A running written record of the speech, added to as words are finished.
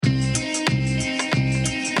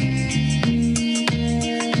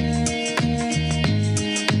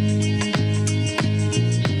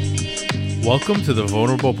Welcome to the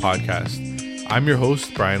Vulnerable Podcast. I'm your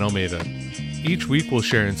host, Brian Almeida. Each week we'll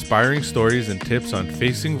share inspiring stories and tips on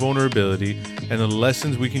facing vulnerability and the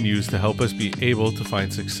lessons we can use to help us be able to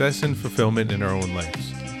find success and fulfillment in our own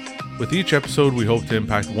lives. With each episode, we hope to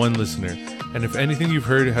impact one listener, and if anything you've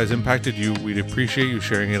heard has impacted you, we'd appreciate you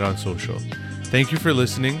sharing it on social. Thank you for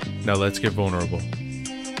listening. Now let's get vulnerable.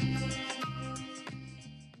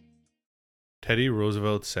 Teddy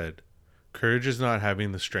Roosevelt said, "Courage is not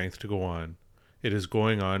having the strength to go on. It is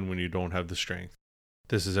going on when you don't have the strength."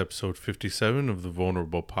 This is episode 57 of the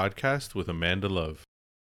Vulnerable Podcast with Amanda Love.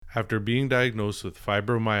 After being diagnosed with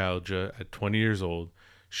fibromyalgia at 20 years old,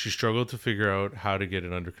 she struggled to figure out how to get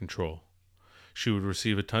it under control. She would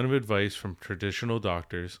receive a ton of advice from traditional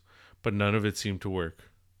doctors, but none of it seemed to work.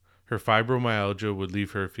 Her fibromyalgia would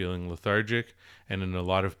leave her feeling lethargic and in a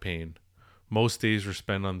lot of pain. Most days were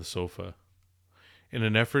spent on the sofa. In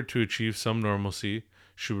an effort to achieve some normalcy,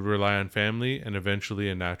 she would rely on family and eventually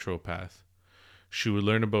a naturopath. She would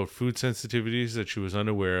learn about food sensitivities that she was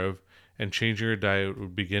unaware of, and changing her diet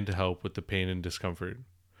would begin to help with the pain and discomfort.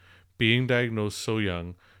 Being diagnosed so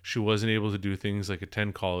young, she wasn't able to do things like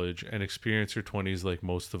attend college and experience her 20s like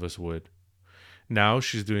most of us would. Now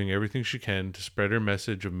she's doing everything she can to spread her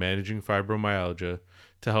message of managing fibromyalgia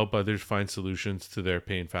to help others find solutions to their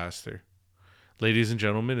pain faster. Ladies and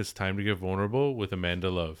gentlemen, it's time to get vulnerable with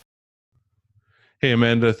Amanda Love. Hey,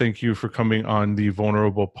 Amanda, thank you for coming on the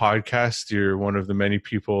Vulnerable Podcast. You're one of the many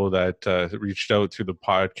people that reached out through the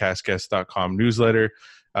podcastguest.com newsletter.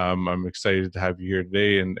 I'm excited to have you here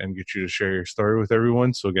today and get you to share your story with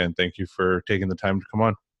everyone. So again, thank you for taking the time to come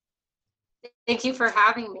on. Thank you for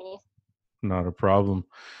having me. Not a problem.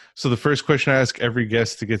 So the first question I ask every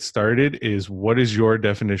guest to get started is, what is your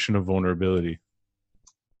definition of vulnerability?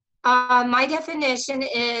 My definition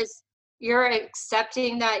is you're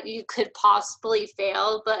accepting that you could possibly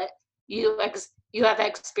fail, but you have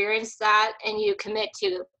experienced that and you commit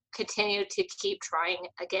to continue to keep trying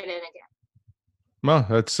again and again. Well,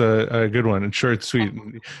 that's a good one. And short, sweet.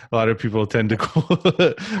 A lot of people tend to go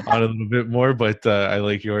on a little bit more, but I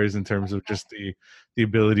like yours in terms of just the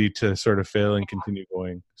ability to sort of fail and continue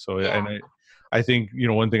going. So, and I think,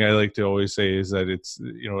 one thing I like to always say is that it's,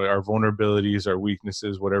 our vulnerabilities, our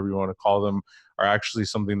weaknesses, whatever you want to call them, are actually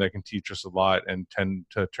something that can teach us a lot and tend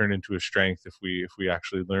to turn into a strength if we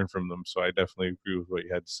actually learn from them. So I definitely agree with what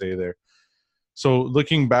you had to say there. So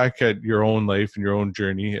looking back at your own life and your own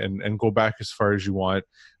journey and go back as far as you want,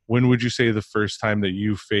 when would you say the first time that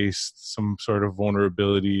you faced some sort of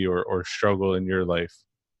vulnerability or struggle in your life?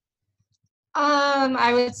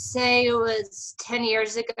 I would say it was 10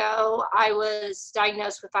 years ago. I was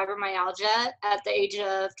diagnosed with fibromyalgia at the age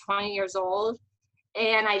of 20 years old,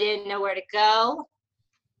 and I didn't know where to go,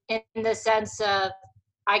 in the sense of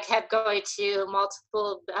I kept going to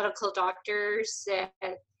multiple medical doctors,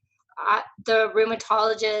 and the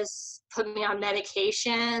rheumatologist put me on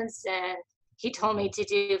medications, and he told me to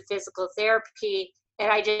do physical therapy,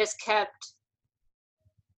 and I just kept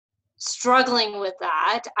struggling with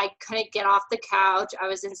that. I couldn't get off the couch. I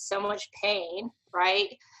was in so much pain,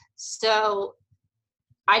 right? So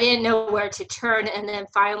I didn't know where to turn, and then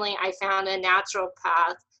finally I found a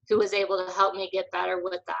naturopath who was able to help me get better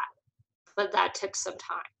with that, but that took some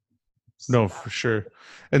time. No, for sure.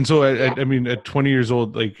 And so, I mean, at 20 years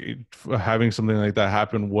old, like having something like that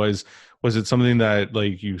happen, was it something that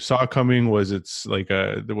like you saw coming? Was it like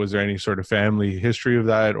was there any sort of family history of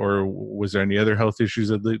that, or was there any other health issues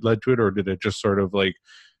that led to it, or did it just sort of like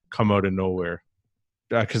come out of nowhere?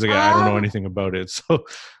 Because again, I don't know anything about it. So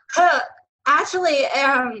actually,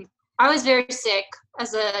 I was very sick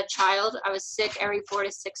as a child. I was sick every 4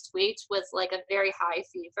 to 6 weeks with like a very high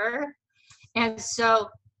fever, and so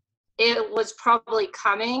it was probably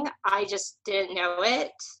coming. I just didn't know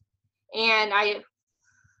it. And I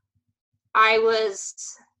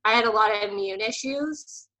had a lot of immune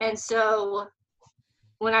issues. And so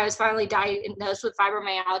when I was finally diagnosed with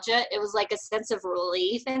fibromyalgia, it was like a sense of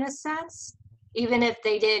relief in a sense, even if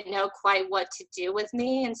they didn't know quite what to do with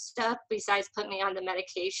me and stuff, besides put me on the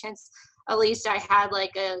medications. At least I had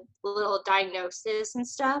like a little diagnosis and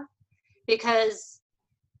stuff, because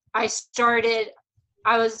I started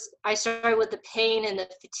with the pain and the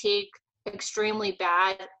fatigue extremely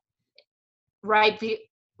bad right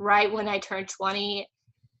when I turned 20,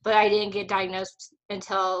 but I didn't get diagnosed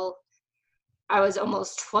until I was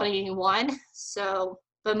almost 21. So,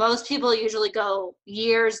 but most people usually go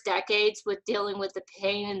years, decades with dealing with the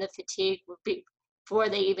pain and the fatigue before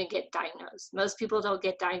they even get diagnosed. Most people don't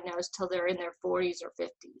get diagnosed till they're in their 40s or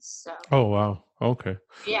 50s. So. Oh, wow. Okay.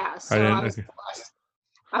 Yeah. So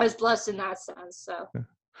I was blessed in that sense. So.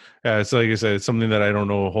 Yeah, it's like I said, it's something that I don't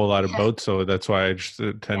know a whole lot Yeah, about, so that's why I just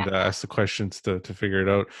tend yeah, to ask the questions to figure it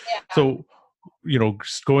out. yeah. So,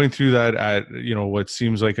 just going through that at, what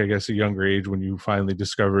seems like, I guess, a younger age when you finally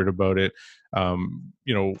discovered about it,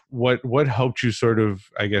 what helped you sort of,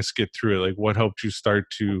 I guess, get through it? Like, what helped you start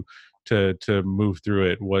to move through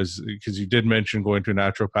it? Was because you did mention going to a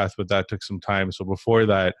naturopath, but that took some time. So before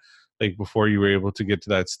that, like before you were able to get to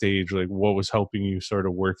that stage, like what was helping you sort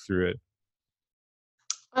of work through it?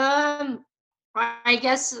 Um, I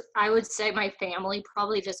guess I would say my family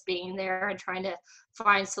probably just being there and trying to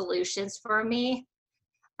find solutions for me.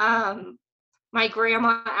 Um, my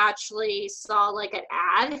grandma actually saw like an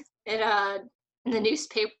ad in the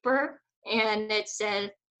newspaper, and it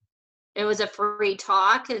said it was a free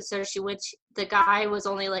talk, and so she went. The guy was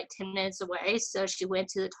only like 10 minutes away, so she went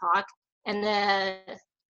to the talk, and the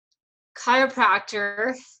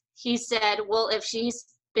chiropractor, he said, well, if she's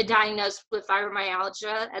been diagnosed with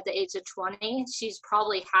fibromyalgia at the age of 20, she's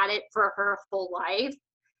probably had it for her whole life.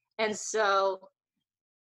 And so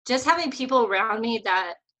just having people around me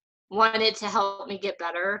that wanted to help me get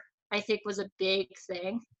better, I think was a big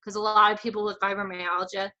thing, because a lot of people with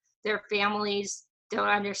fibromyalgia, their families don't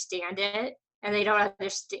understand it, and they don't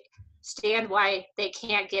understand why they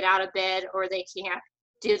can't get out of bed or they can't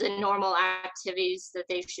do the normal activities that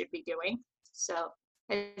they should be doing. So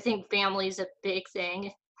I think family is a big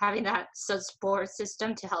thing, having that support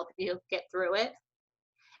system to help you get through it.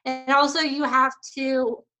 And also, you have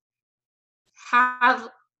to have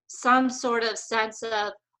some sort of sense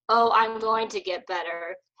of, oh, I'm going to get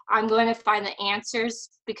better. I'm going to find the answers,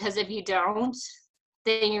 because if you don't,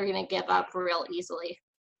 then you're going to give up real easily.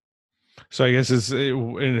 So I guess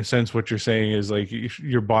in a sense what you're saying is like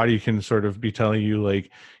your body can sort of be telling you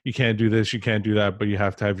like you can't do this, you can't do that, but you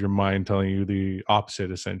have to have your mind telling you the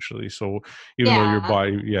opposite essentially. So even though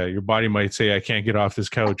Yeah. your body might say I can't get off this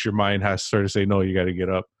couch, your mind has to sort of say no, you got to get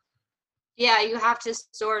up. Yeah, you have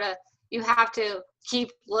to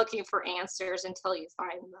keep looking for answers until you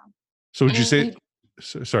find them. So would you And say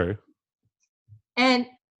you sorry. and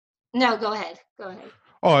no, go ahead. Go ahead.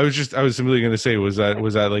 Oh, I was simply going to say, was that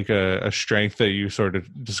like a strength that you sort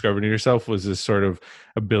of discovered in yourself? Was this sort of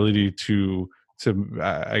ability to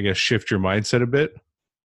I guess shift your mindset a bit?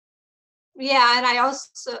 Yeah, and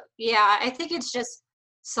I think it's just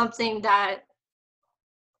something that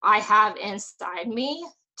I have inside me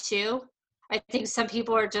too. I think some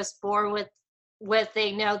people are just born with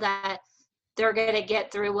they know that they're going to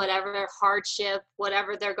get through whatever hardship,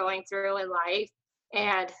 whatever they're going through in life.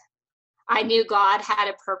 And I knew God had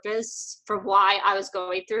a purpose for why I was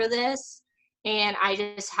going through this, and I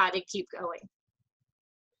just had to keep going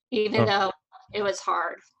even though it was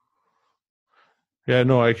hard. Yeah,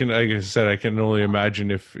 no, I can. Like I said, I can only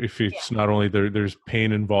imagine if Yeah. it's not only there's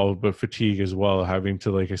pain involved, but fatigue as well. Having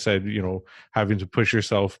to, like I said, having to push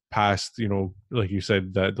yourself past, like you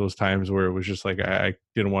said, that those times where it was just like I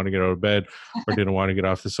didn't want to get out of bed or didn't want to get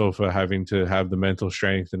off the sofa, having to have the mental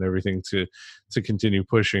strength and everything to continue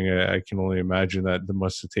pushing. I can only imagine that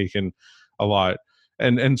must have taken a lot.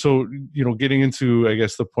 And so getting into, I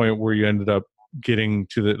guess, the point where you ended up getting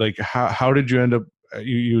to the, like, how did you end up,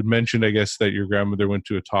 you had mentioned, I guess, that your grandmother went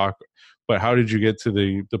to a talk, but how did you get to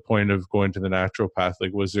the point of going to the naturopath?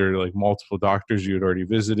 Like, was there like multiple doctors you had already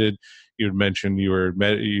visited? You had mentioned you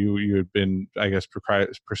had been, I guess,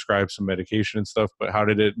 prescribed some medication and stuff, but how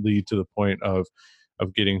did it lead to the point of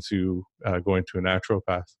getting to going to a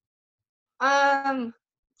naturopath? Um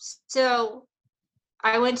so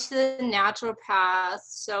I went to the naturopath,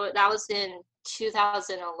 so that was in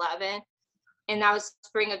 2011, and that was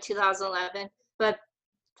spring of 2011. But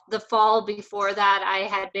the fall before that, I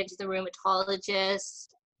had been to the rheumatologist,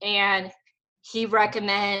 and he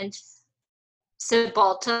recommended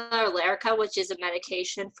Cymbalta or Lyrica, which is a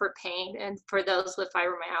medication for pain and for those with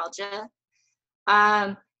fibromyalgia.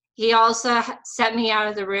 Um, he also sent me out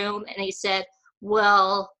of the room, and he said,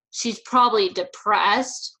 well, she's probably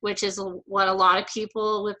depressed, which is what a lot of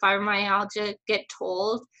people with fibromyalgia get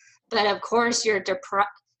told. But of course, you're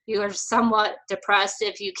somewhat depressed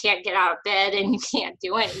if you can't get out of bed and you can't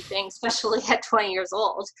do anything, especially at 20 years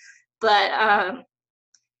old. But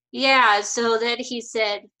yeah, so then he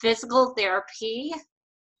said physical therapy,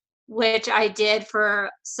 which I did for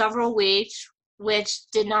several weeks, which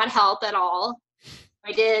did not help at all.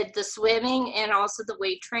 I did the swimming and also the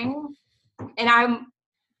weight training. And I'm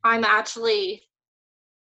actually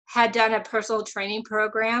had done a personal training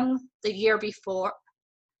program the year before.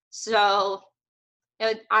 So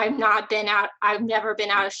I've never been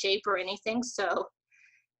out of shape or anything. So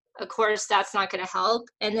of course that's not going to help.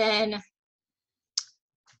 And then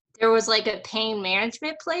there was like a pain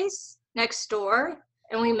management place next door.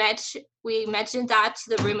 and we mentioned that to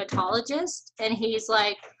the rheumatologist, and he's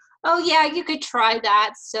like, oh yeah, you could try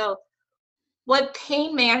that. So what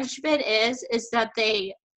pain management is that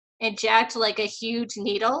they inject like a huge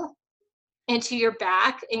needle into your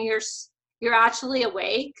back, and you're actually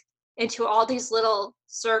awake into all these little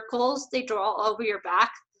circles they draw over your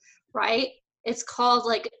back, right? It's called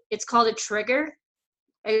a trigger.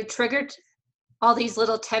 I triggered all these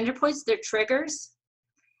little tender points, they're triggers.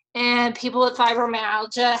 And people with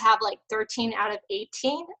fibromyalgia have like 13 out of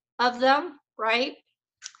 18 of them, right?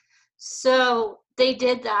 So they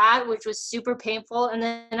did that, which was super painful. And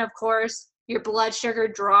then, of course, your blood sugar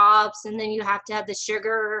drops, and then you have to have the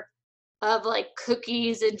sugar of like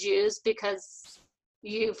cookies and juice because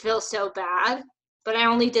you feel so bad. But I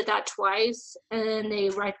only did that twice, and they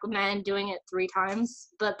recommend doing it 3 times.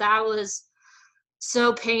 But that was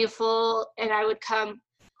so painful, and I would come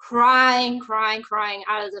crying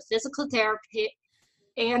out of the physical therapy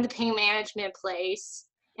and the pain management place.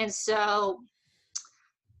 And so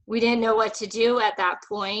we didn't know what to do at that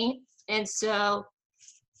point. And so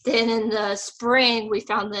then in the spring, we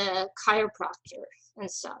found the chiropractor and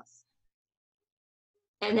stuff.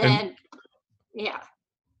 And then, yeah.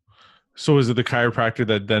 So was it the chiropractor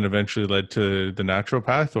that then eventually led to the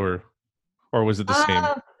naturopath, or was it the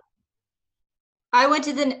same? I went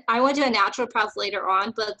to a naturopath later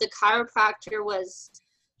on, but the chiropractor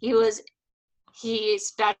he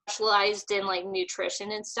specialized in like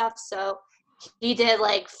nutrition and stuff. So he did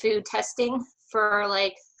like food testing for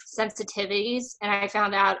like sensitivities, and I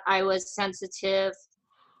found out I was sensitive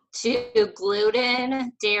to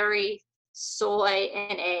gluten, dairy, soy,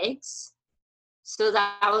 and eggs. So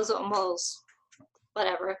that was almost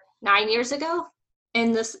 9 years ago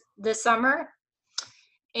in this summer.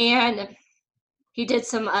 And he did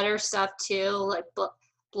some other stuff too, like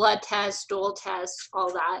blood tests, stool tests,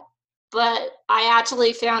 all that. But I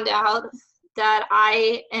actually found out that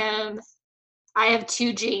I have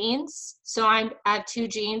 2 genes. So I have 2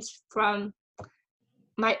 genes from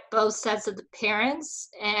both sets of the parents,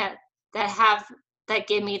 and that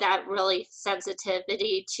give me that really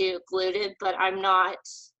sensitivity to gluten, but I don't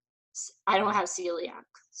have celiac.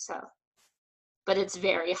 So, but it's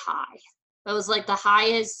very high. It was like the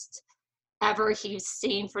highest ever he's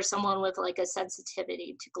seen for someone with like a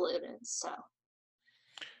sensitivity to gluten. So.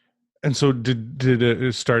 And so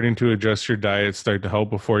did starting to adjust your diet start to help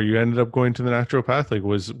before you ended up going to the naturopath? Like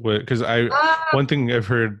because one thing I've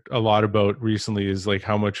heard a lot about recently is like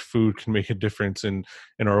how much food can make a difference in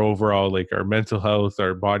our overall, like our mental health,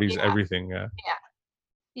 our bodies, everything.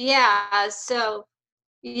 Yeah. So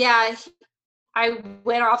yeah, I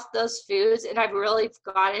went off those foods, and I'm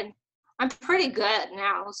pretty good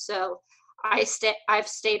now. So I've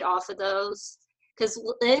stayed off of those, because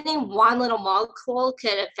any one little molecule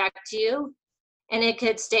could affect you, and it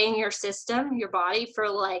could stay in your system, your body, for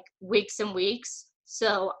like weeks and weeks.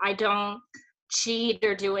 So I don't cheat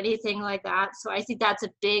or do anything like that. So I think that's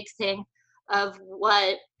a big thing of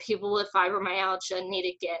what people with fibromyalgia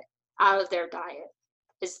need to get out of their diet,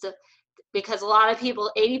 because a lot of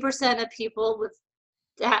people, 80% of people with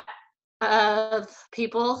that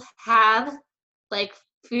people have like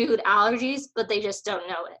food allergies, but they just don't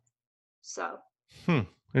know it. So.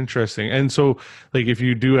 Interesting. And so like if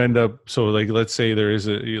you do end up, so like let's say there is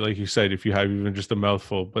like you said, if you have even just a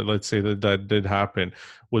mouthful, but let's say that did happen,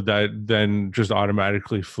 would that then just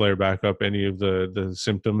automatically flare back up any of the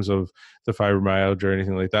symptoms of the fibromyalgia or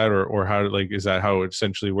anything like that? Or how, like, is that how it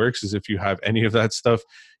essentially works? Is if you have any of that stuff,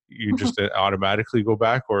 you just automatically go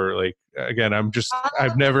back? Or like, again,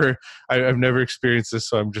 I've never experienced this,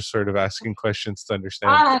 so I'm just sort of asking questions to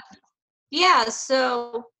understand. Yeah.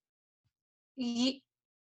 So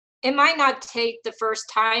it might not take the first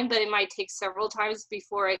time, but it might take several times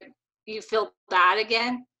before you feel bad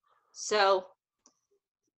again. So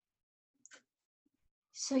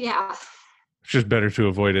yeah. It's just better to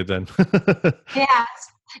avoid it then. Yeah,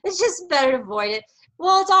 it's just better to avoid it.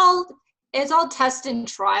 Well, it's all test and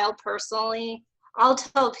trial. Personally, I'll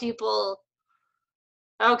tell people,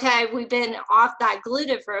 okay, we've been off that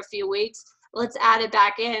gluten for a few weeks. Let's add it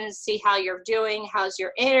back in and see how you're doing. How's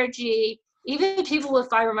your energy? Even people with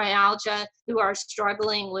fibromyalgia who are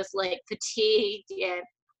struggling with like fatigue and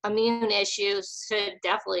immune issues should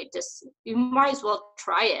definitely you might as well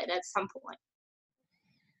try it at some point.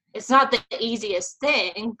 It's not the easiest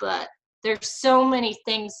thing, but there's so many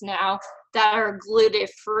things now that are gluten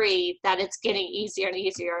free that it's getting easier and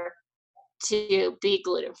easier to be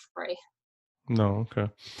gluten free. No, okay.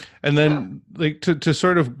 And then like to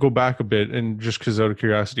sort of go back a bit, and just because out of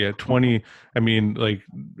curiosity, at 20, I mean, like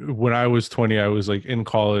when I was 20, I was like in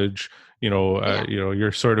college, Yeah.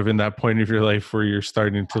 you're sort of in that point of your life where you're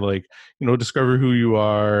starting to like, discover who you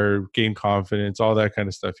are, gain confidence, all that kind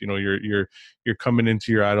of stuff. You're coming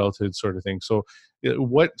into your adulthood sort of thing. So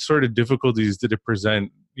what sort of difficulties did it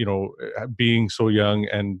present, being so young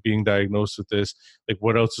and being diagnosed with this? Like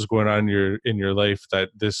what else is going on in your life that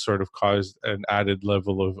this sort of caused an added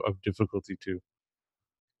level of difficulty to?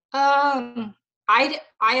 Um, I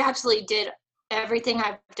actually did everything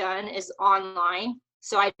I've done is online.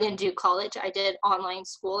 So I didn't do college. I did online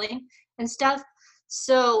schooling and stuff.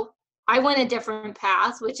 So I went a different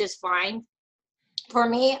path, which is fine. For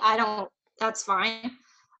me, I don't that's fine.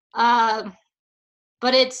 Um,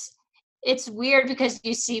 but it's weird because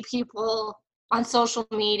you see people on social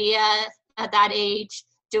media at that age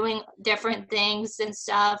doing different things and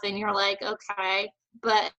stuff and you're like, okay,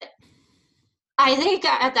 but I think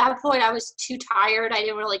at that point I was too tired. I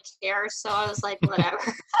didn't really care, so I was like, whatever.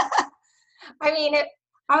 I mean,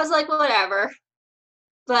 I was like, whatever.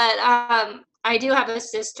 But I do have a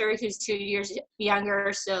sister who's 2 years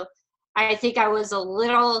younger, so I think I was a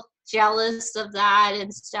little jealous of that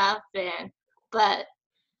and stuff. And but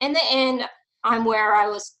in the end, I'm where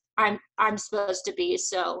I'm supposed to be.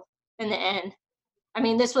 So in the end, I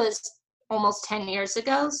mean, this was almost 10 years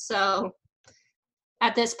ago, so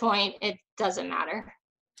at this point, it doesn't matter.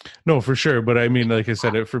 No, for sure. But I mean, like I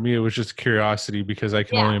said, for me, it was just curiosity because I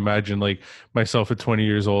can Yeah, only imagine like myself at 20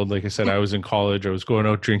 years old. Like I said, I was in college, I was going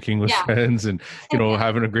out drinking with yeah. friends and,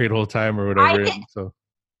 having a great old time or I whatever. And so,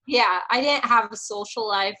 Yeah, I didn't have a social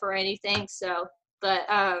life or anything, so but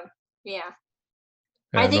yeah.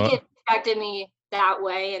 I yeah, think no, it affected me that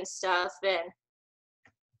way and stuff and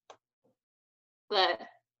but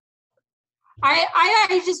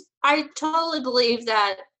I totally believe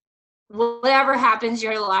that whatever happens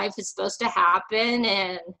in your life is supposed to happen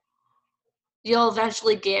and you'll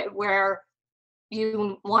eventually get where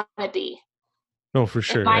you want to be. no, for It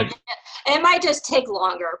sure. might it might just take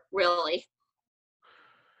longer, really.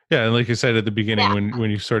 Yeah, and like I said at the beginning, Yeah.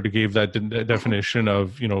 when you sort of gave that definition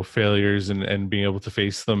of failures and being able to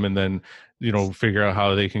face them, and then figure out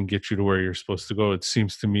how they can get you to where you're supposed to go, it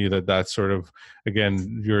seems to me that that's sort of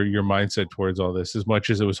again your mindset towards all this. As much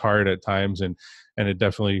as it was hard at times, and it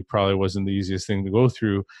definitely probably wasn't the easiest thing to go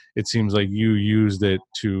through, it seems like you used it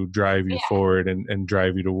to drive you Yeah. forward and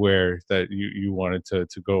drive you to where that you wanted to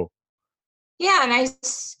go. Yeah, and I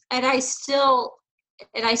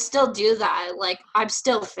still do that. Like I'm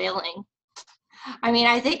still failing. I mean,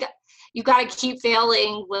 I think you got to keep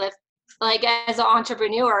failing with like as an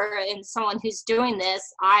entrepreneur and someone who's doing this.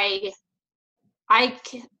 I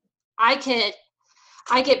c- I could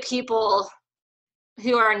I get people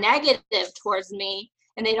who are negative towards me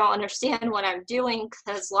and they don't understand what I'm doing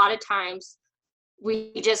because a lot of times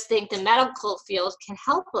we just think the medical field can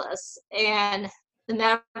help us and the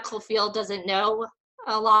medical field doesn't know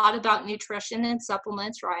a lot about nutrition and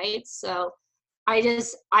supplements, right? So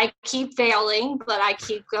I keep failing, but I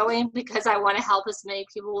keep going because I want to help as many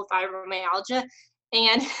people with fibromyalgia.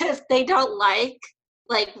 And if they don't like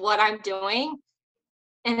what I'm doing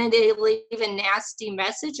and then they leave a nasty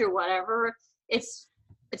message or whatever, it's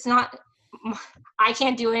not I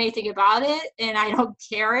can't do anything about it and I don't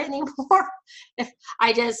care anymore.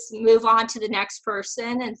 I just move on to the next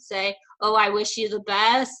person and say, "Oh, I wish you the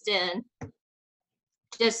best," and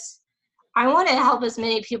just I want to help as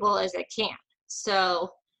many people as I can. So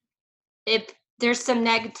if there's some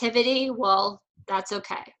negativity, well, that's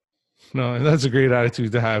okay. No, and that's a great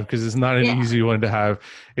attitude to have because it's not an Yeah, easy one to have,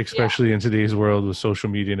 yeah, especially in today's world with social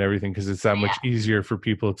media and everything, because it's that much yeah, easier for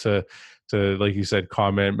people to like you said,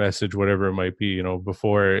 comment, message, whatever it might be.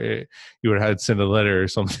 Before you would have had to send a letter or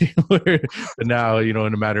something, but now in a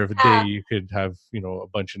matter of a day yeah. you could have a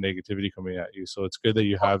bunch of negativity coming at you. So it's good that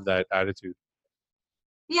you have that attitude.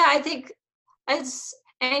 Yeah, I think it's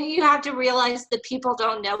and you have to realize that people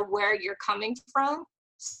don't know where you're coming from.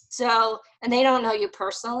 So, and they don't know you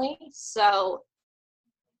personally. So,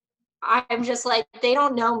 I'm just like they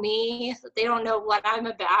don't know me. They don't know what I'm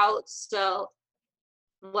about. So,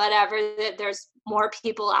 whatever there's more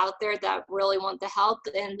people out there that really want the help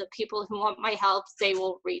and the people who want my help they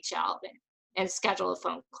will reach out and schedule a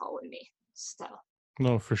phone call with me so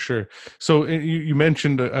No, for sure. So you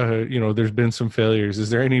mentioned, there's been some failures. Is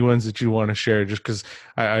there any ones that you want to share? Just because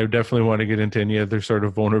I definitely want to get into any other sort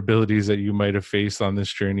of vulnerabilities that you might have faced on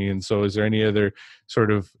this journey. And so, is there any other sort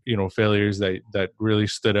of failures that really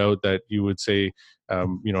stood out that you would say,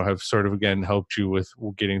 have sort of again helped you with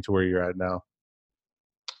getting to where you're at now?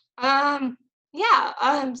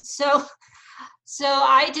 yeah so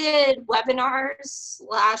I did webinars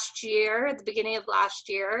last year at the beginning of last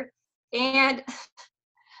year and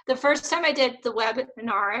the first time I did the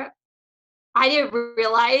webinar I didn't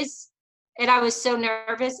realize, and I was so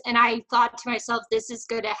nervous, and I thought to myself, this is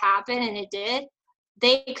going to happen, and it did.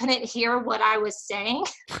 They couldn't hear what I was saying.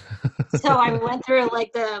 So I went through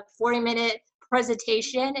like the 40-minute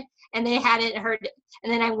presentation, and they hadn't heard.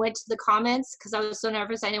 And then I went to the comments because I was so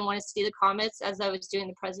nervous. I didn't want to see the comments as I was doing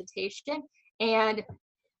the presentation. And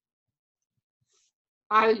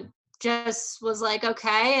I just was like,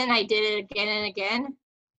 okay. And I did it again and again.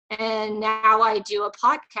 And now I do a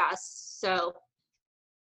podcast. So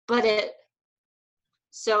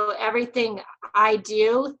everything I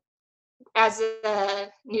do as a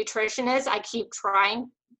nutritionist, I keep trying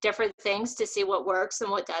different things to see what works and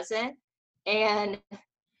what doesn't. And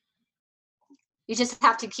you just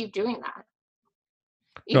have to keep doing that,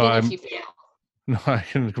 even if you fail. No, I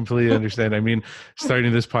can completely understand. I mean,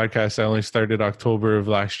 starting this podcast, I only started October of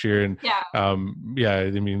last year, and I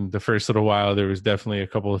mean, the first little while there was definitely a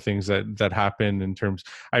couple of things that happened in terms.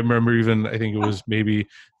 I remember even, I think it was maybe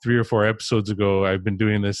 3 or 4 episodes ago. I've been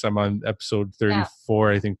doing this. I'm on episode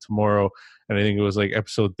 34, I think tomorrow, and I think it was like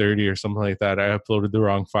episode 30 or something like that. I uploaded the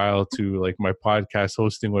wrong file to like my podcast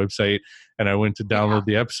hosting website, and I went to download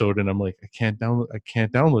the episode, and I'm like, I can't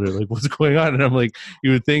download it. Like, what's going on? And I'm like,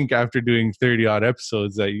 you would think after doing 30 odd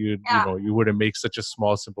episodes that you wouldn't make such a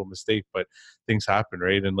small, simple mistake, but things happen,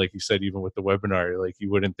 right? And like you said, even with the webinar, like you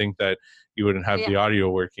wouldn't think that you wouldn't have the audio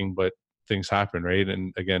working, but things happen, right?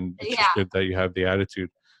 And again, it's just good that you have the attitude.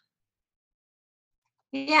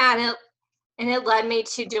 Yeah, and it led me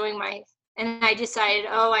to doing and I decided,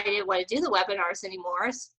 I didn't want to do the webinars anymore,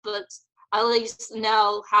 but I'll at least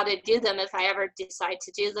know how to do them if I ever decide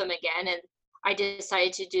to do them again. And I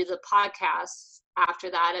decided to do the podcast after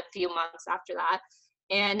that, a few months after that.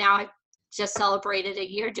 And now I just celebrated a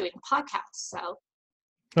year doing podcasts. So.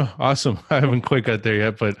 Oh, awesome. I haven't quite got there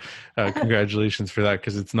yet, but congratulations for that,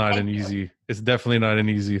 because it's definitely not an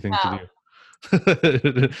easy thing to do.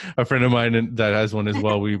 A friend of mine that has one as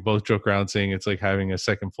well, we both joke around saying it's like having a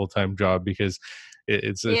second full-time job, because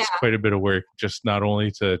it's quite a bit of work, just not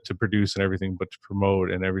only to produce and everything, but to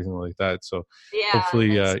promote and everything like that. So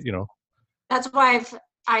hopefully that's why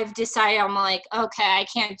I've decided, I'm like, okay, I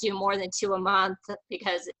can't do more than 2 a month,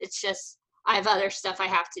 because it's just I have other stuff I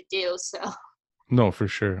have to do. So no, for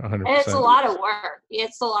sure, 100%. And it's a lot of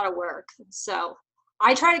work. So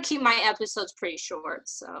I try to keep my episodes pretty short.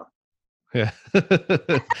 So yeah.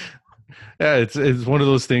 Yeah, it's one of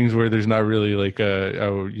those things where there's not really like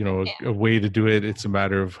a way to do it. It's a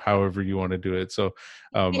matter of however you want to do it. So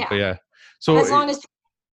but yeah. So as long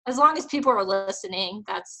as people are listening,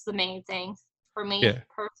 that's the main thing for me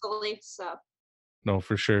personally. So no,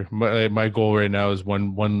 for sure. My goal right now is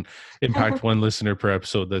one impact one listener per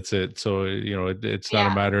episode. That's it. So, it's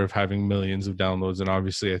not a matter of having millions of downloads. And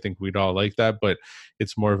obviously I think we'd all like that, but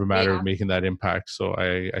it's more of a matter of making that impact. So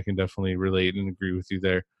I can definitely relate and agree with you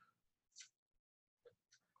there.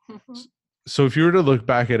 So if you were to look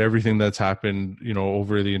back at everything that's happened,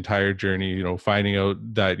 over the entire journey, finding out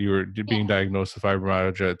that you were being diagnosed with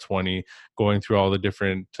fibromyalgia at 20, going through all the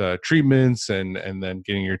different treatments and then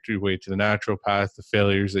getting your way to the naturopath, the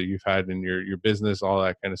failures that you've had in your business, all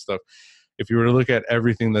that kind of stuff. If you were to look at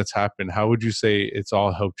everything that's happened, how would you say it's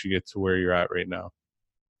all helped you get to where you're at right now?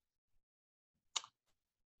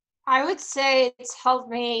 I would say it's helped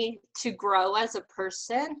me to grow as a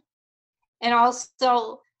person. And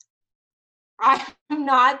also, I'm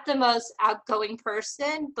not the most outgoing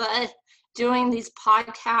person, but doing these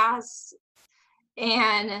podcasts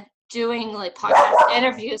and doing like podcast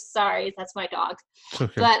interviews, sorry, that's my dog.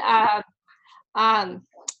 Okay. But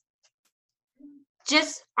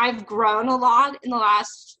just I've grown a lot in the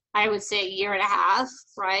last, I would say, year and a half,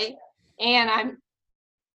 right? And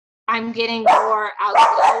I'm getting more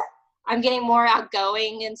outgoing. I'm getting more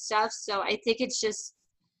outgoing and stuff. So I think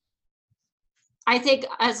I think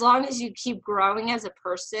as long as you keep growing as a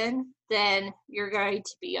person, then you're going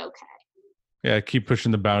to be okay. Yeah, keep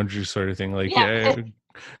pushing the boundaries, sort of thing. Like, if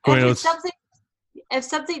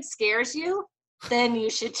something scares you, then you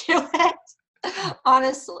should do it.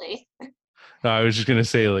 Honestly. No, I was just gonna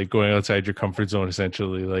say, like, going outside your comfort zone,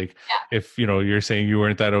 essentially. Like, if you're saying you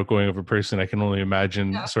weren't that outgoing of a person, I can only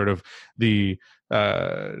imagine sort of the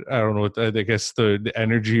I don't know, I guess the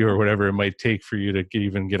energy or whatever it might take for you to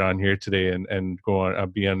even get on here today and go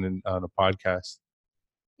on be on a podcast.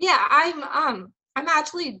 Yeah, I'm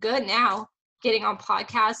actually good now getting on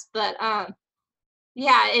podcasts, but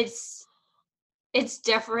it's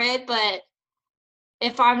different. But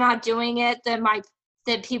if I'm not doing it, then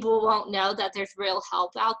people won't know that there's real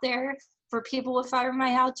help out there for people with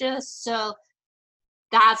fibromyalgia. So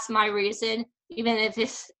that's my reason. Even if it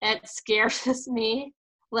scares me,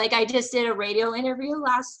 Like I just did a radio interview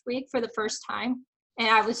last week for the first time, and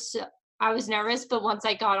I was nervous, but once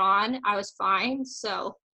I got on, I was fine.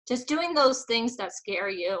 So just doing those things that scare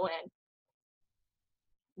you and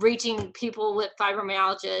reaching people with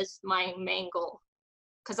fibromyalgia is my main goal,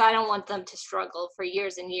 because I don't want them to struggle for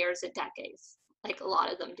years and years and decades like a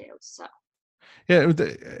lot of them do. So Yeah,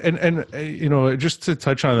 and just to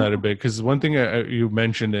touch on that a bit, because one thing you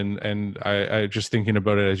mentioned, and I just thinking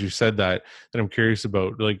about it as you said that I'm curious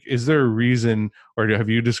about, like, is there a reason, or have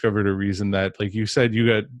you discovered a reason that, like you said, you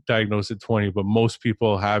got diagnosed at 20, but most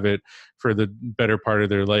people have it for the better part of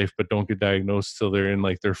their life, but don't get diagnosed till they're in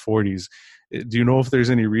like their 40s? Do you know if there's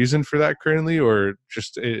any reason for that currently, or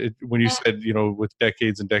just when you said, with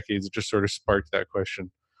decades and decades, it just sort of sparked that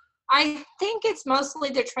question? I think it's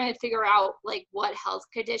mostly they're trying to figure out like what health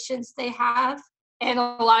conditions they have. And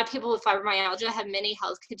a lot of people with fibromyalgia have many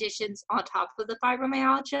health conditions on top of the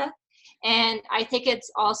fibromyalgia. And I think it's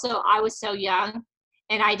also, I was so young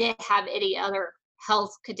and I didn't have any other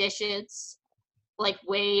health conditions like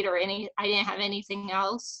weight or I didn't have anything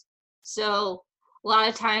else. So a lot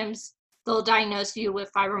of times they'll diagnose you with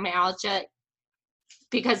fibromyalgia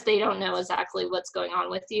because they don't know exactly what's going on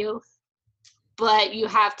with you. But you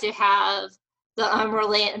have to have the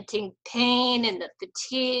unrelenting pain and the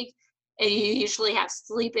fatigue, and you usually have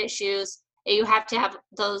sleep issues, and you have to have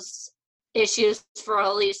those issues for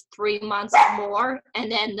at least 3 months or more,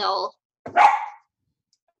 and then they'll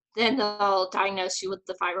diagnose you with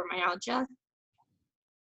the fibromyalgia.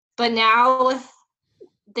 But now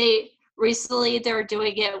they're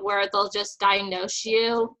doing it where they'll just diagnose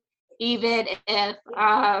you even if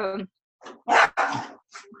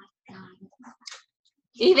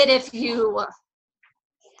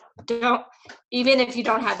even if you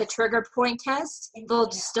don't have the trigger point test,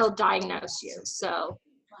 they'll still diagnose you. So,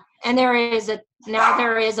 and there is a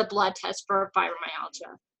blood test for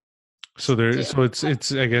fibromyalgia. So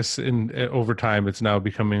it's I guess over time it's now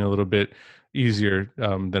becoming a little bit easier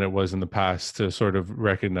than it was in the past to sort of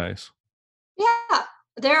recognize. Yeah,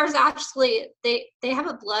 there's actually they have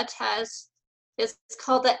a blood test. It's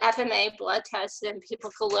called the FMA blood test, and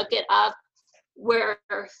people can look it up, where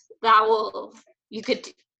you could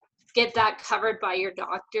get that covered by your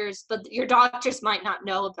doctors, but your doctors might not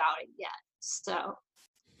know about it yet. So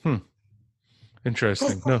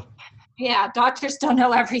interesting. No. Yeah, doctors don't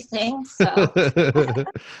know everything. So I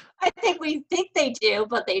think we think they do,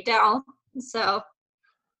 but they don't. So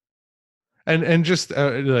and just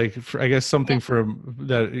I guess something from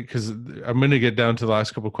that, because I'm going to get down to the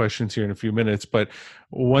last couple of questions here in a few minutes, but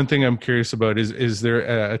one thing I'm curious about is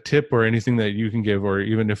there a tip or anything that you can give, or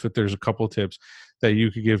even if there's a couple tips that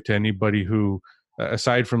you could give to anybody who,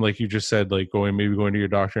 aside from, like you just said, like going to your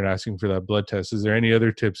doctor and asking for that blood test, is there any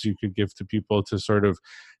other tips you could give to people to sort of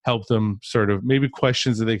help them, sort of maybe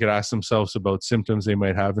questions that they could ask themselves about symptoms they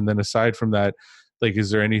might have? And then aside from that, like,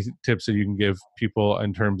 is there any tips that you can give people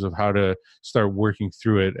in terms of how to start working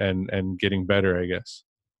through it and getting better, I guess?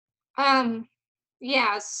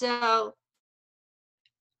 Yeah, so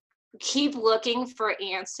keep looking for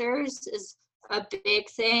answers is a big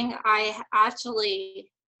thing. I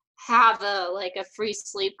actually have a free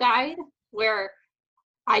sleep guide where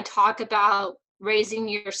I talk about raising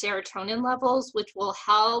your serotonin levels, which will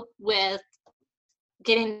help with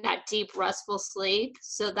getting that deep restful sleep.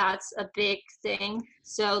 So that's a big thing.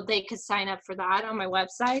 So they could sign up for that on my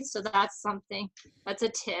website. So that's a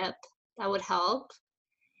tip that would help.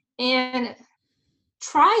 And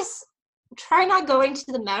try not going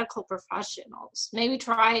to the medical professionals. Maybe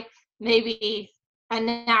a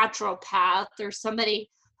naturopath or somebody,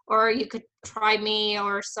 or you could try me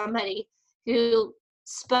or somebody who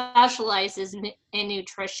specializes in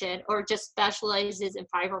nutrition or just specializes in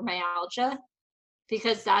fibromyalgia,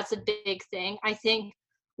 because that's a big thing. I think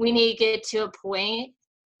we need to get to a point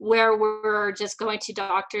where we're just going to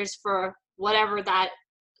doctors for whatever that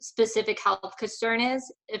specific health concern is,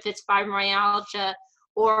 if it's fibromyalgia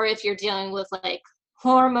or if you're dealing with like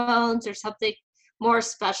hormones or something, more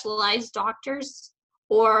specialized doctors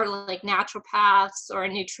or like naturopaths or a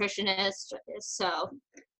nutritionist. So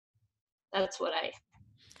that's what I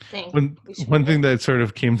think. One thing that sort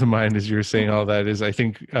of came to mind as you were saying all that is, I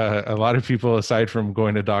think a lot of people, aside from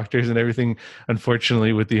going to doctors and everything,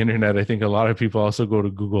 unfortunately with the internet, I think a lot of people also go to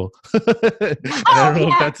Google. I don't know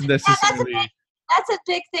if that's necessarily... That's a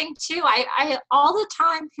big thing too. I all the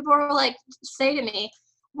time people are like, say to me,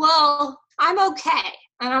 well, I'm okay.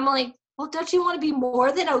 And I'm like, well, don't you want to be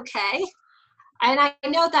more than okay? And I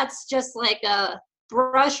know that's just like a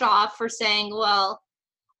brush off for saying, well,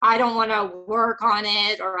 I don't want to work on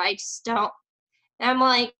it, or I just don't. And I'm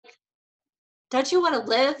like, don't you want to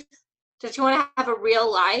live? Don't you want to have a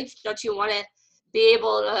real life? Don't you want to be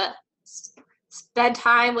able to spend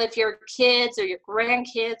time with your kids or your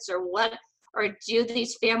grandkids or what, or do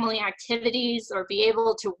these family activities or be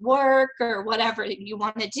able to work or whatever you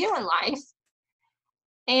want to do in life?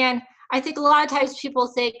 And I think a lot of times people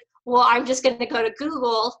think, well, I'm just going to go to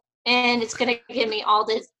Google and it's going to give me all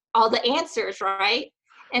the answers, right?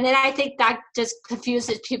 And then I think that just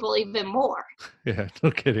confuses people even more. Yeah,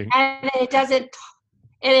 no kidding. And it doesn't,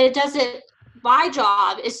 my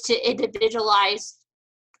job is to individualize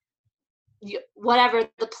whatever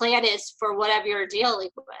the plan is for whatever you're dealing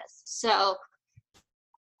with. So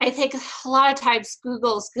I think a lot of times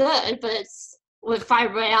Google's good, but with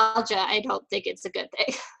fibromyalgia, I don't think it's a good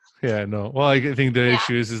thing. Yeah, no. Well, I think the Yeah.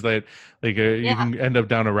 issue is that like you Yeah. can end up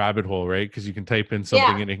down a rabbit hole, right? Because you can type in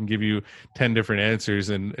something Yeah. and it can give you 10 different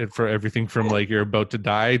answers, and for everything from like you're about to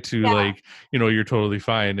die to Yeah. like, you know, you're totally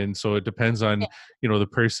fine. And so it depends on, Yeah. you know, the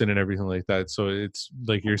person and everything like that. So it's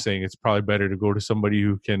like you're saying, it's probably better to go to somebody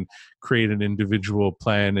who can create an individual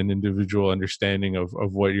plan and individual understanding of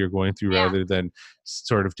what you're going through, Yeah. rather than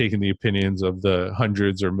sort of taking the opinions of the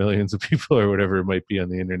hundreds or millions of people or whatever it might be on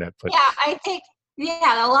the internet. But Yeah, I think,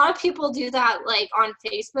 yeah, a lot of people do that, like on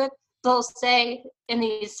Facebook. They'll say in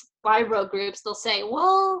these fibro groups, they'll say,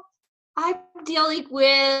 well, I'm dealing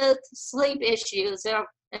with sleep issues, and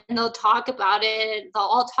they'll talk about it. They'll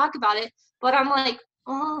all talk about it. But I'm like,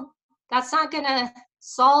 well, that's not going to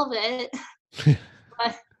solve it.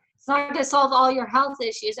 But it's not going to solve all your health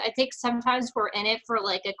issues. I think sometimes we're in it for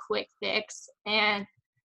like a quick fix. And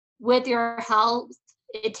with your health,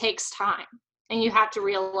 it takes time. And you have to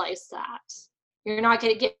realize that. You're not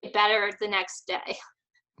going to get better the next day.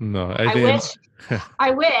 no,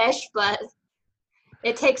 I wish, but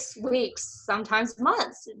it takes weeks, sometimes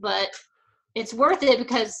months, but it's worth it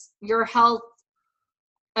because your health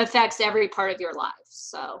affects every part of your life.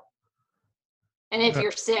 So, and if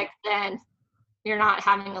you're sick, then you're not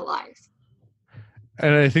having a life.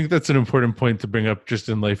 And I think that's an important point to bring up just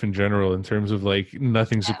in life in general, in terms of like,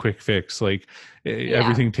 nothing's a quick fix. Like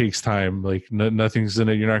everything takes time. Like nothing's in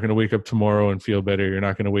it. You're not going to wake up tomorrow and feel better. You're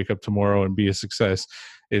not going to wake up tomorrow and be a success.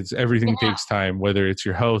 It's everything takes time, whether it's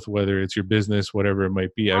your health, whether it's your business, whatever it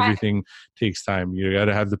might be, everything takes time. You got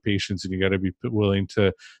to have the patience, and you got to be willing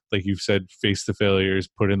to, like you've said, face the failures,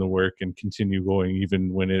 put in the work, and continue going,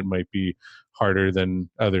 even when it might be harder than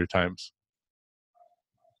other times.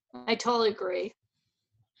 I totally agree.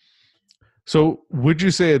 So would you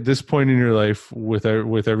say at this point in your life, with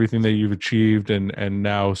everything that you've achieved and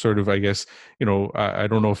now sort of, I guess, you know, I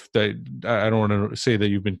don't know if that, I don't want to say that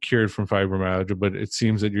you've been cured from fibromyalgia, but it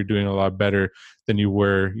seems that you're doing a lot better than you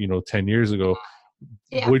were, you know, 10 years ago.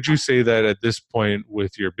 Yeah. Would you say that at this point,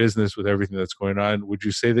 with your business, with everything that's going on, would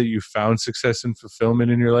you say that you found success and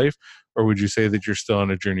fulfillment in your life, or would you say that you're still on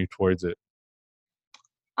a journey towards it?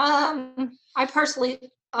 I personally,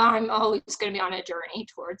 I'm always going to be on a journey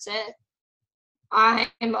towards it.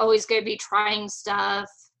 I'm always going to be trying stuff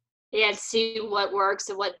and see what works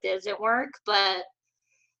and what doesn't work, but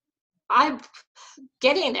I'm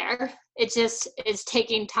getting there. It just is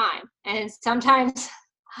taking time. And sometimes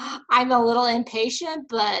I'm a little impatient,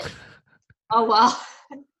 but oh well.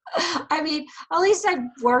 I mean, at least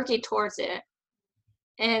I'm working towards it.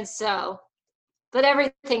 And so, but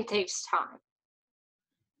everything takes time.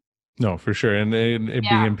 No, for sure. And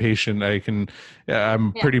being impatient,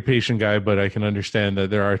 I'm a pretty patient guy, but I can understand that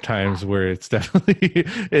there are times where it's definitely,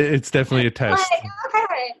 it's definitely a test. Like,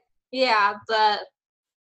 okay. Yeah, but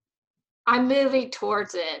I'm moving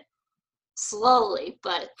towards it slowly,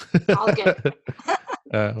 but I'll get it.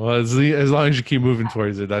 Well, as long as you keep moving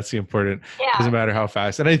towards it, that's the important. Yeah. Doesn't matter how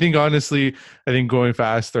fast. And I think, honestly, going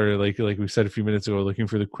fast, or like we said a few minutes ago, looking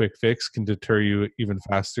for the quick fix can deter you even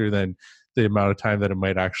faster than the amount of time that it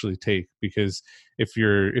might actually take. Because if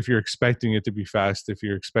you're expecting it to be fast, if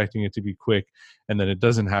you're expecting it to be quick, and then it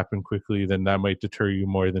doesn't happen quickly, then that might deter you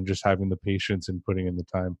more than just having the patience and putting in the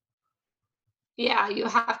time. Yeah, you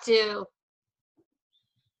have to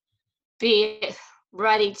be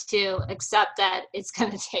ready to accept that it's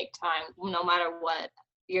going to take time, no matter what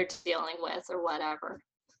you're dealing with or whatever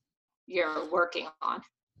you're working on.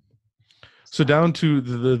 So down to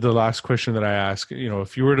the last question that I ask, you know,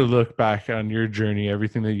 if you were to look back on your journey,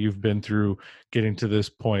 everything that you've been through getting to this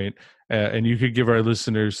point, and you could give our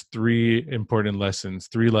listeners three important lessons,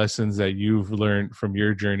 three lessons that you've learned from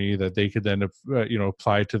your journey that they could then,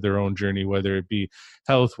 apply to their own journey, whether it be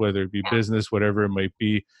health, whether it be business, whatever it might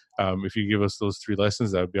be. If you give us those three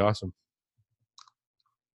lessons, that would be awesome.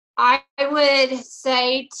 I would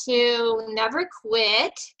say to never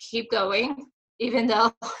quit, keep going, even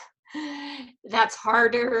though that's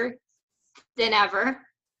harder than ever.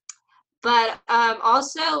 But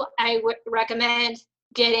also, I would recommend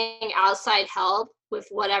getting outside help with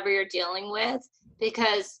whatever you're dealing with,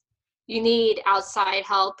 because you need outside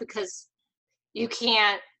help, because you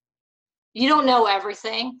don't know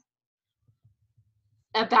everything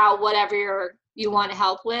about whatever you want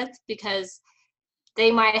help with, because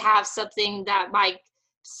they might have something that might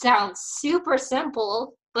sound super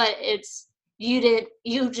simple, but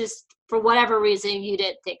you just, for whatever reason, you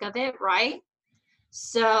didn't think of it, right?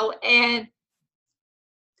 So, and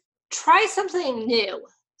try something new.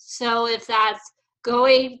 So if that's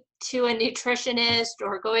going to a nutritionist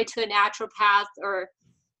or going to a naturopath, or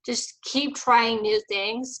just keep trying new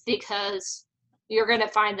things, because you're going to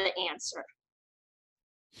find the answer.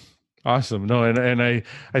 Awesome. No, and I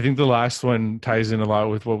think the last one ties in a lot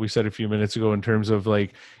with what we said a few minutes ago in terms of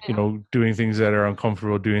like, doing things that are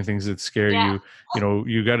uncomfortable, doing things that scare you.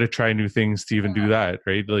 You got to try new things to even do that,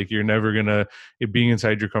 right? Like you're never gonna, being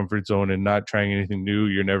inside your comfort zone and not trying anything new,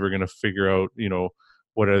 you're never gonna figure out,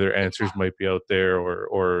 what other answers might be out there,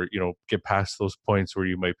 or get past those points where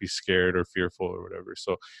you might be scared or fearful or whatever.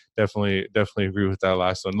 So definitely agree with that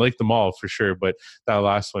last one. Like them all for sure, but that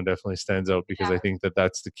last one definitely stands out, because I think that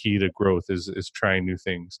that's the key to growth is trying new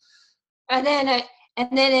things. And then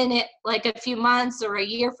in it, like a few months or a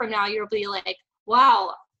year from now, you'll be like,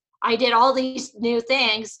 wow, I did all these new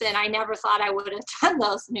things, then I never thought I would have done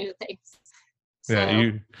those new things. So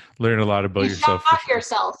you learn a lot about yourself.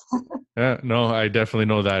 Yourself. Yeah, no, I definitely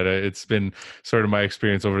know that. It's been sort of my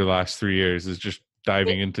experience over the last 3 years, is just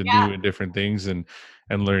diving into new and different things and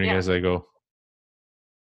learning as I go.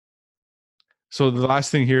 So the last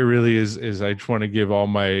thing here really is I just want to give all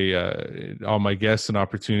my guests an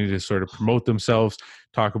opportunity to sort of promote themselves,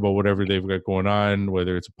 talk about whatever they've got going on,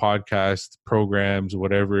 whether it's a podcast, programs,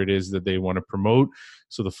 whatever it is that they want to promote.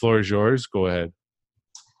 So the floor is yours. Go ahead.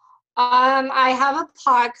 I have a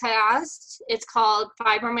podcast. It's called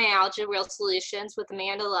Fibromyalgia Real Solutions with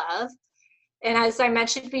Amanda Love. And as I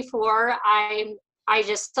mentioned before, I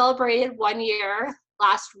just celebrated 1 year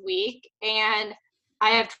last week, and I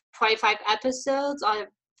have 25 episodes on a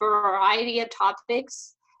variety of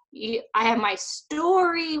topics. I have my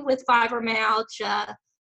story with fibromyalgia.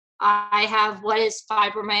 I have what is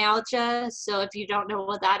fibromyalgia. So if you don't know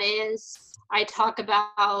what that is, I talk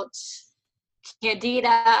about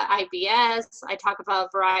Candida, IBS. I talk about a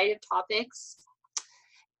variety of topics.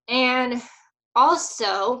 And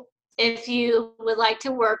also, if you would like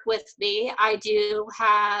to work with me, I do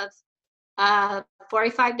have a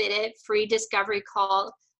 45-minute free discovery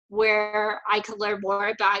call where I could learn more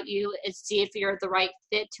about you and see if you're the right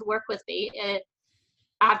fit to work with me. And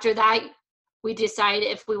after that, we decide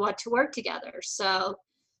if we want to work together. So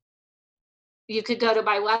you could go to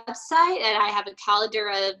my website, and I have a calendar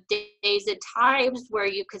of days and times where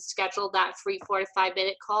you could schedule that free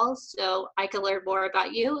 45-minute call, so I can learn more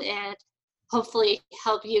about you and hopefully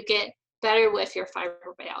help you get better with your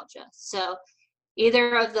fibromyalgia. So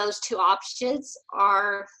either of those two options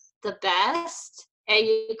are the best, and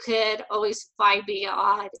you could always find me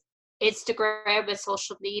on Instagram and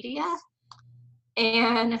social media,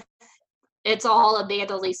 and it's all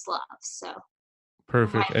Amanda Lease Love. So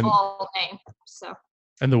perfect. My full name. So.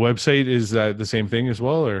 And the website, is that the same thing as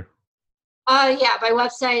well, or? Yeah, my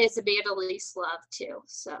website is Amanda Lease Love too.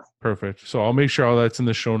 So perfect. So I'll make sure all that's in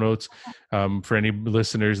the show notes for any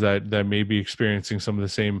listeners that may be experiencing some of the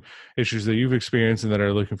same issues that you've experienced and that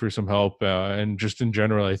are looking for some help. And just in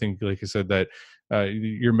general, I think, like I said, that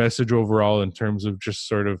your message overall in terms of just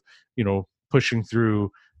sort of, pushing through,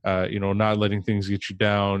 not letting things get you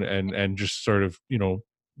down, and just sort of,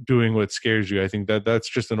 doing what scares you. I think that that's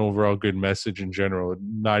just an overall good message in general,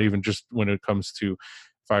 not even just when it comes to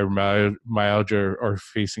fibromyalgia or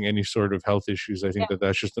facing any sort of health issues. I think that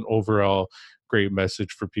that's just an overall great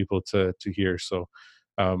message for people to hear. So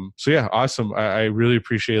yeah, awesome. I really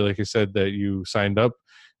appreciate, like I said, that you signed up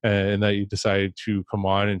and that you decided to come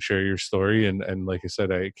on and share your story. And like I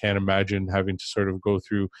said, I can't imagine having to sort of go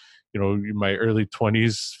through, my early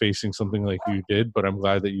 20s facing something like you did, but I'm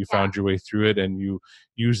glad that you found your way through it and you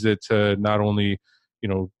used it to not only,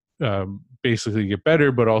 basically get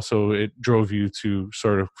better, but also it drove you to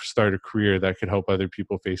sort of start a career that could help other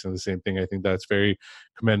people facing the same thing. I think that's very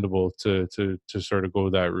commendable to sort of go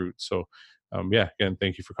that route. So again,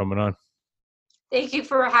 thank you for coming on. Thank you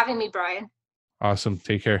for having me, Brian. Awesome.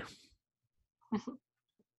 Take care.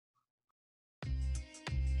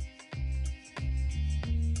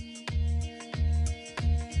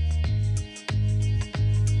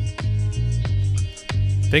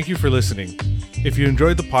 Thank you for listening. If you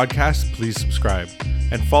enjoyed the podcast, please subscribe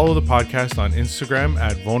and follow the podcast on Instagram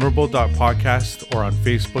at vulnerable.podcast or on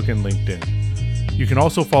Facebook and LinkedIn. You can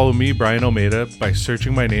also follow me, Brian Almeida, by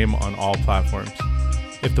searching my name on all platforms.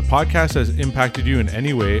 If the podcast has impacted you in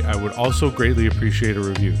any way, I would also greatly appreciate a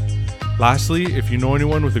review. Lastly, if you know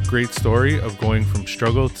anyone with a great story of going from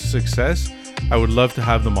struggle to success, I would love to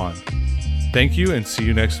have them on. Thank you and see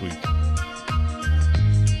you next week.